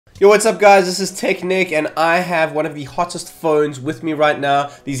Yo, what's up guys, this is TechNick and I have one of the hottest phones with me right now,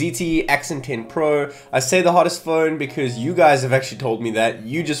 the ZTE Axon 10 Pro. I say the hottest phone because you guys have actually told me that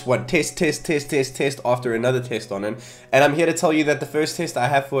you just want test after another test on it. And I'm here to tell you that the first test I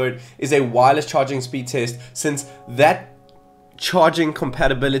have for it is a wireless charging speed test, since that charging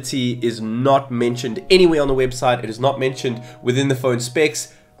compatibility is not mentioned anywhere on the website. It is not mentioned within the phone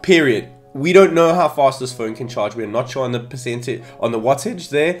specs, period. We don't know how fast this phone can charge. We're not sure on the percentage, on the wattage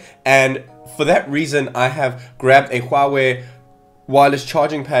there. And for that reason, I have grabbed a Huawei wireless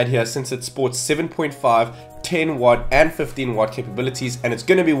charging pad here, since it sports 7.5, 10 watt and 15 watt capabilities, and it's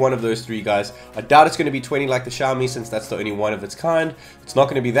going to be one of those three, guys. I doubt it's going to be 20 like the Xiaomi, since that's the only one of its kind. It's not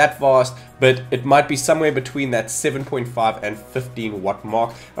going to be that fast, but it might be somewhere between that 7.5 and 15 watt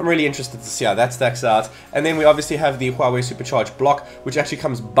mark. I'm really interested to see how that stacks out. And then we obviously have the Huawei supercharged block, which actually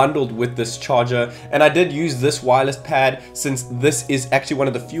comes bundled with this charger. And I did use this wireless pad, since this is actually one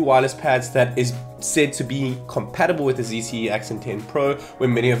of the few wireless pads that is said to be compatible with the ZTE Axon 10 Pro,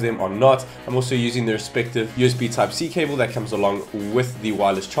 when many of them are not. I'm also using the respective USB Type-C cable that comes along with the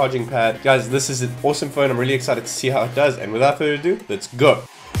wireless charging pad. Guys, this is an awesome phone. I'm really excited to see how it does, and without further ado, let's go.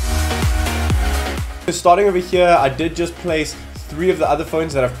 So starting over here, I did just place 3 of the other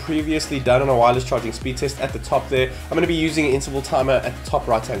phones that I've previously done on a wireless charging speed test at the top there. I'm going to be using an interval timer at the top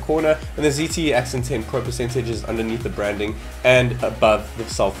right hand corner, and the ZTE Axon 10 Pro percentage is underneath the branding and above the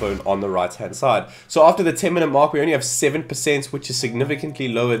cell phone on the right hand side. So after the 10-minute mark, we only have 7%, which is significantly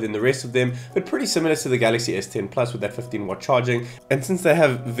lower than the rest of them, but pretty similar to the Galaxy S10 Plus with that 15 watt charging. And since they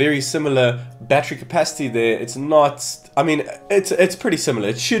have very similar battery capacity there, it's not, I mean, it's pretty similar.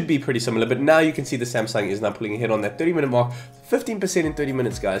 It should be pretty similar, but now you can see the Samsung is now pulling ahead on that 30-minute mark. 15% in 30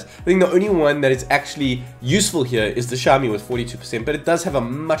 minutes, guys. I think the only one that is actually useful here is the Xiaomi with 42%, but it does have a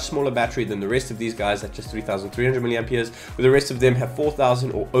much smaller battery than the rest of these guys at just 3,300 milliamperes, where the rest of them have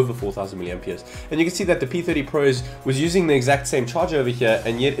 4,000 or over 4,000 milliamperes. And you can see that the P30 Pros was using the exact same charger over here,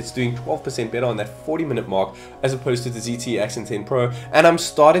 and yet it's doing 12% better on that 40-minute mark as opposed to the ZTE Axon 10 Pro. And I'm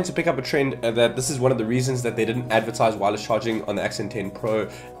starting to pick up a trend that this is one of the reasons that they didn't advertise wireless charging on the Axon 10 Pro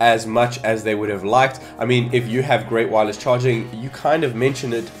as much as they would have liked. I mean, if you have great wireless charging, you kind of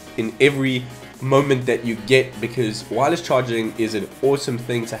mention it in every moment that you get, because wireless charging is an awesome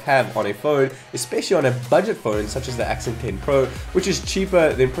thing to have on a phone, especially on a budget phone such as the Axon 10 Pro, which is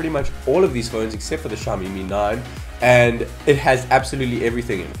cheaper than pretty much all of these phones except for the Xiaomi Mi 9. And it has absolutely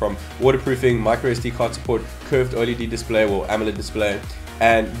everything in, from waterproofing, micro SD card support, curved OLED display or AMOLED display,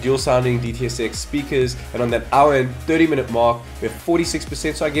 and dual sounding DTS:X speakers. And on that hour and 30-minute mark, we have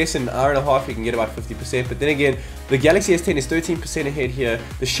 46%, so I guess in an hour and a half you can get about 50%. But then again, the Galaxy S10 is 13% ahead here.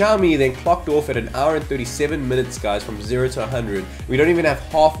 The Xiaomi then clocked off at an hour and 37 minutes, guys, from 0 to 100. We don't even have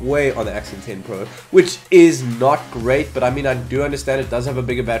halfway on the Axon 10 Pro, which is not great, but I mean, I do understand it does have a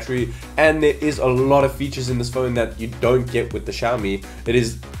bigger battery, and there is a lot of features in this phone that you don't get with the Xiaomi. It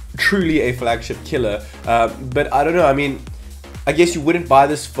is truly a flagship killer, but I don't know, I mean, I guess you wouldn't buy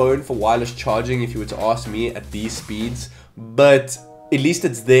this phone for wireless charging if you were to ask me at these speeds, but at least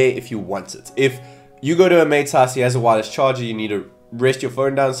it's there if you want it. If you go to a mate's house, he has a wireless charger, you need to rest your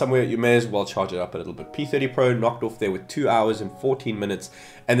phone down somewhere, you may as well charge it up a little bit. P30 Pro knocked off there with 2 hours and 14 minutes,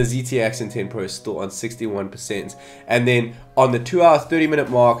 and the ZTE Axon 10 Pro is still on 61%. And then on the 2 hour 30-minute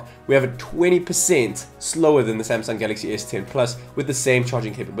mark, we have a 20% slower than the Samsung Galaxy S10 Plus with the same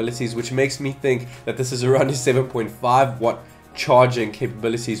charging capabilities, which makes me think that this is around a 7.5 watt charging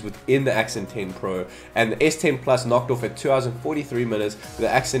capabilities within the Axon 10 Pro. And the S10 Plus knocked off at 2 hours and 43 minutes, the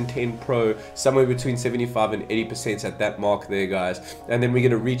Axon 10 Pro somewhere between 75 and 80% at that mark there, guys. And then we're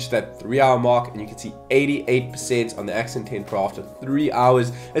going to reach that 3 hour mark, and you can see 88% on the Axon 10 Pro after 3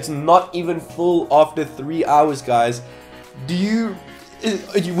 hours. It's not even full after 3 hours, guys.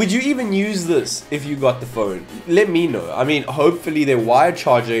 Would you even use this if you got the phone? Let me know. I mean, hopefully their wired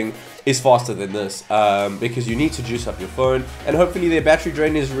charging is faster than this, because you need to juice up your phone, and hopefully their battery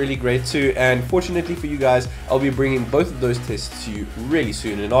drain is really great too. And fortunately for you guys, I'll be bringing both of those tests to you really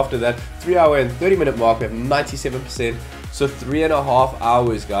soon. And after that 3 hour and 30-minute mark, we have 97%, so 3.5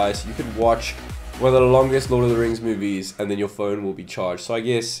 hours, guys. You could watch one of the longest Lord of the Rings movies, and then your phone will be charged. So I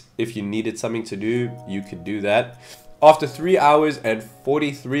guess if you needed something to do, you could do that. After 3 hours and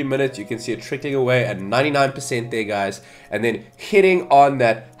 43 minutes, you can see it trickling away at 99% there, guys. And then hitting on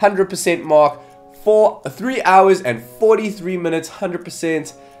that 100% mark for 3 hours and 43 minutes,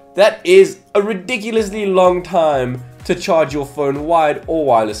 100%. That is a ridiculously long time to charge your phone wired or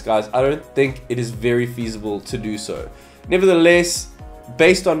wireless, guys. I don't think it is very feasible to do so. Nevertheless,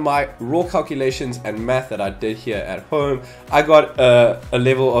 based on my raw calculations and math that I did here at home, I got a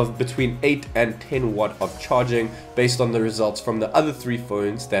level of between 8 and 10 watt of charging based on the results from the other 3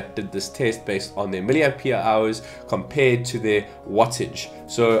 phones that did this test based on their milliampere hours compared to their wattage.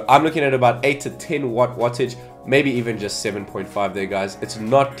 So I'm looking at about 8 to 10 watt wattage, maybe even just 7.5 there, guys. It's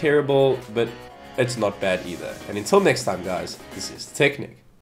not terrible, but it's not bad either. And until next time, guys, this is TechNick.